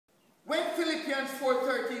Philippians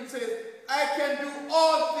 4:13 says, I can do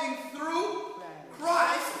all things through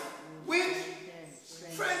Christ, which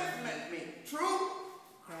strengtheneth me. Through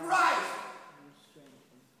Christ.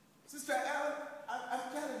 Sister Ellen,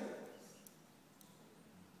 I'm telling you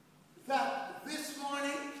that this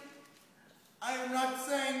morning, I am not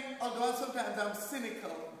saying, although sometimes I'm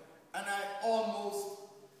cynical and I almost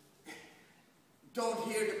don't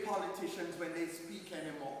hear the politicians when they speak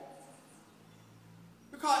anymore.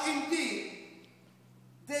 Because indeed,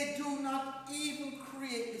 they do not even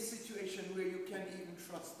create the situation where you can even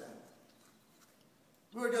trust them.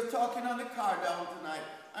 We were just talking on the car down tonight,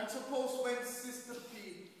 and suppose when Sister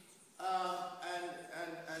P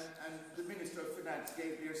and the Minister of Finance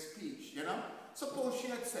gave their speech, you know, suppose she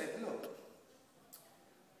had said, look,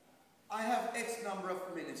 I have X number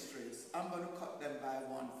of ministries, I'm going to cut them by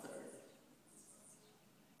 1/3.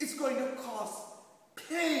 It's going to cost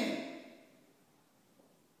pain,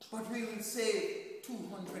 but we will save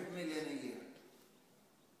 200 million a year.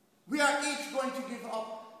 We are each going to give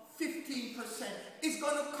up 15%. It's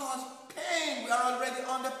going to cost pain. We are already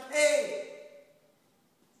on the pay.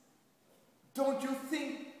 Don't you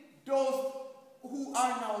think those who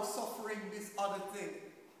are now suffering this other thing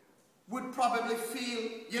would probably feel,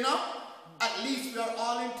 you know, at least we are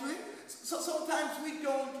all into it? So sometimes we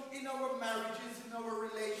don't, in our marriages, in our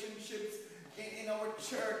relationships, in our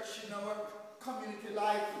church, in our community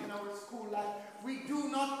life, in our school life, we do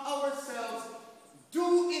not ourselves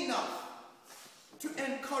do enough to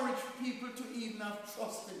encourage people to even have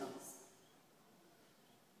trust in us.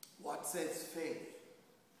 What says faith?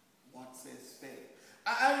 What says faith?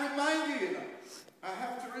 I remind you, you know, I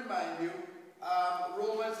have to remind you,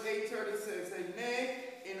 Romans 8:30 says,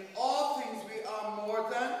 nay, in all things we are more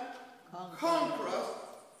than conquerors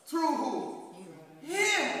through who?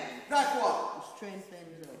 Him. That what?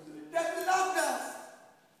 Strengthens us. That loved us.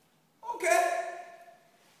 Okay?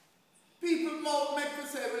 People make to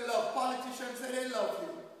say we love. Politicians say they love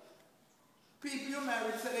you. People you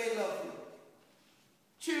married say they love you.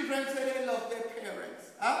 Children say they love their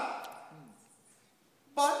parents. Huh?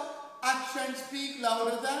 But actions speak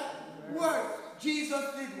louder than words.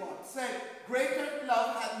 Jesus did what? Said, greater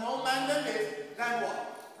love hath no man than this, than what?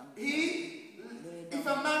 If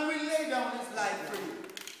a man will lay down his life for you,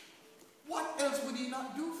 what else would he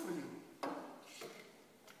not do for you?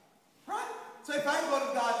 Right? So if I go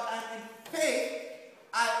to God and in faith,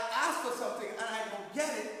 I ask for something and I don't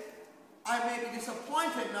get it, I may be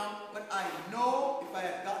disappointed now, but I know if I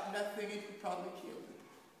had gotten that thing, it would probably kill me.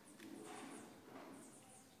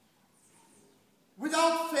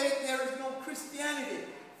 Without faith, there is no Christianity.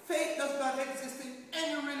 Faith does not exist in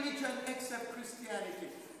any religion except Christianity.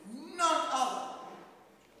 None other.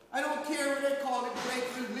 I don't care what they call it, great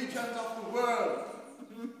religions of the world.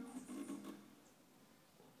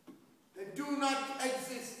 They do not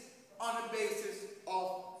exist on a basis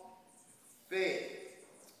of faith.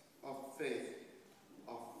 Of faith.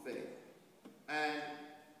 Of faith. And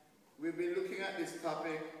we've been looking at this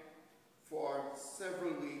topic for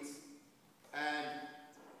several weeks, and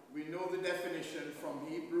we know the definition from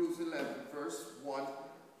Hebrews 11, verse 1,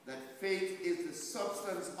 that faith is the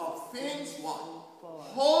substance of things, what?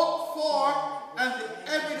 Hoped for, and the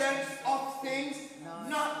evidence of things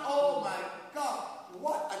not. Oh my God,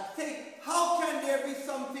 what a thing. How can there be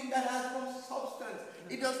something that has no substance?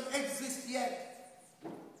 It doesn't exist yet.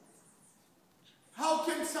 How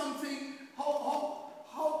can something,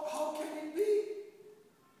 how can it be?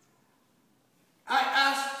 I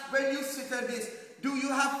ask, when you sit at this, do you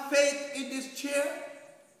have faith in this chair?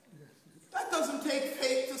 That doesn't take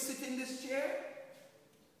faith to sit in this chair.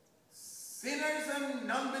 Sinners and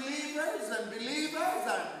non-believers and believers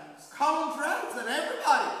and scoundrels and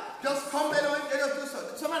everybody just come, they just do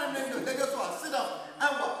something. Some of them, they just want to sit down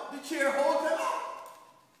and what? The chair holds them up.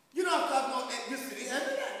 You don't have to have no, you see the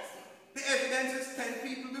evidence. The evidence is 10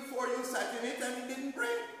 people before you sat in it and it didn't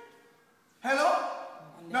break. Hello?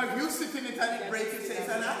 Now if you sit in it and it breaks, you say it's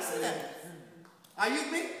an accident. Are you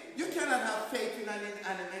with me? You cannot have faith in an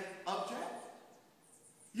inanimate object.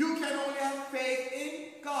 You can only have faith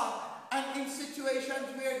in God. And in situations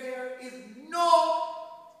where there is no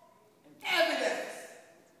evidence.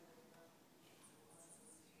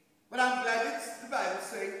 But I'm glad it's the Bible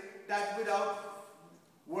says that without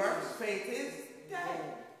works, faith is dead.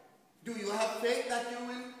 Do you have faith that you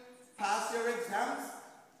will pass your exams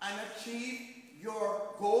and achieve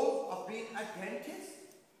your goal of being a dentist?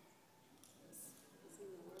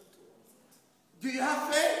 Do you have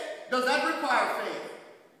faith? Does that require faith?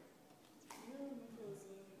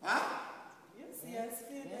 Huh? Yes,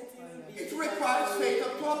 it requires faith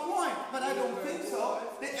up to a point, but I don't think so.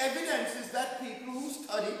 The evidence is that people who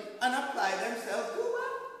study and apply themselves, do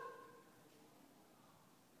what?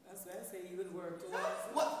 That's why I say you would work towards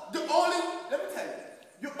it. What? Let me tell you,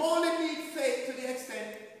 you only need faith to the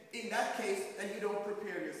extent, in that case, that you don't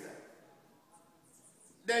prepare yourself.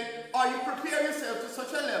 Then, or you prepare yourself to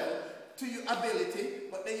such a level, to your ability,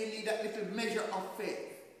 but then you need that little measure of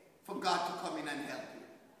faith for God to come in and help you.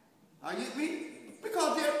 Are you with me?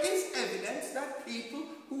 Because there is evidence that people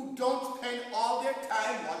who don't spend all their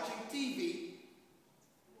time watching TV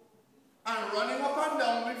and running up and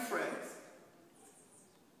down with friends,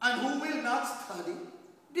 and who will not study,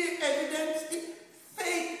 the evidence is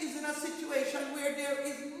faith is in a situation where there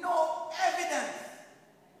is no evidence.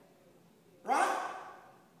 Right?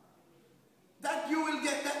 That you will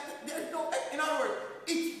get that. There's no, in other words,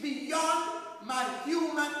 it's beyond my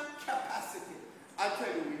human capacity. I tell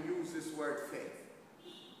you, we use this word faith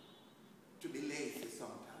to be lazy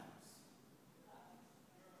sometimes.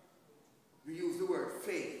 We use the word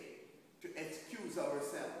faith to excuse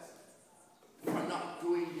ourselves for not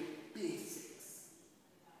doing the basics.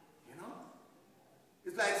 You know?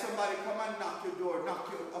 It's like somebody come and knock your door,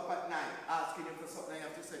 knock you up at night, asking you for something you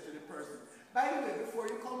have to say to the person. By the way, before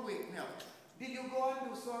you come wake me up, did you go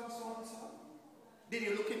and do so and so and so? Did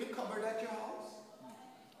you look in the cupboard at your house?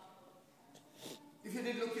 If you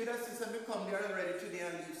did look, you'd have said, come there already today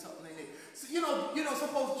and leave something in it. So, you know,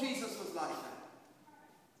 suppose Jesus was like that.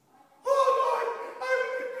 Oh Lord, I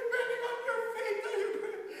will be depending on your faith that you're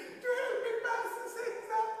going to help me pass this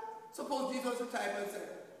exam. Suppose Jesus was the type and said,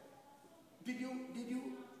 did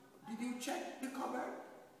you check the cupboard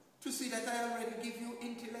to see that I already give you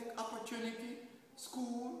intellect, opportunity,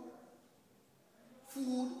 school,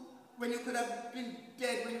 food, when you could have been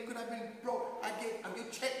dead, when you could have been broke? Have you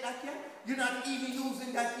checked that yet? You're not even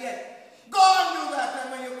using that yet. Go and do that,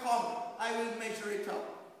 and when you come, I will measure it up.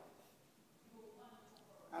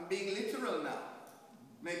 I'm being literal now.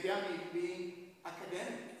 Maybe I'm being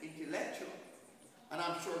academic, intellectual. And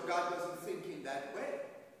I'm sure God doesn't think in that way.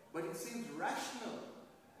 But it seems rational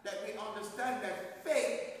that we understand that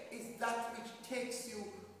faith is that which takes you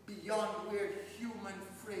beyond where human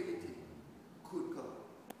frailty